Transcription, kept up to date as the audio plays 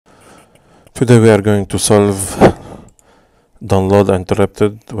Today we are going to solve download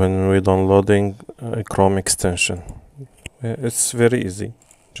interrupted when we're downloading a Chrome extension. It's very easy.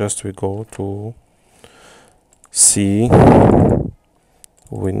 Just we go to C,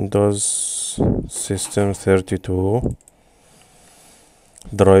 Windows System 32,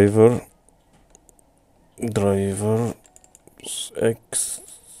 driver X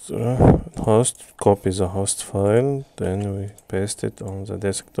host, copy the host file, then we paste it on the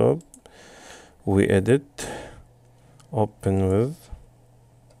desktop. We edit, open with,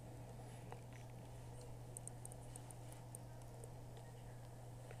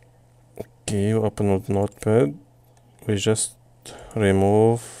 okay, open with Notepad. We just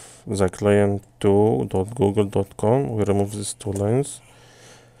remove the client2.google.com. We remove these two lines.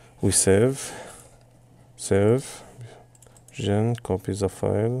 We save, then copy the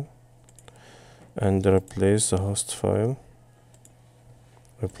file and replace the host file.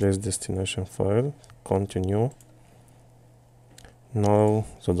 Replace destination file, continue. Now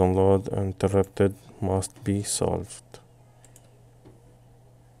the download interrupted must be solved.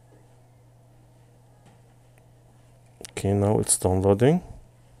 Okay, now it's downloading.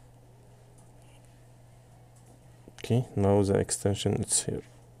 Okay, now the extension is here.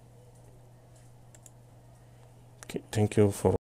 Okay, thank you for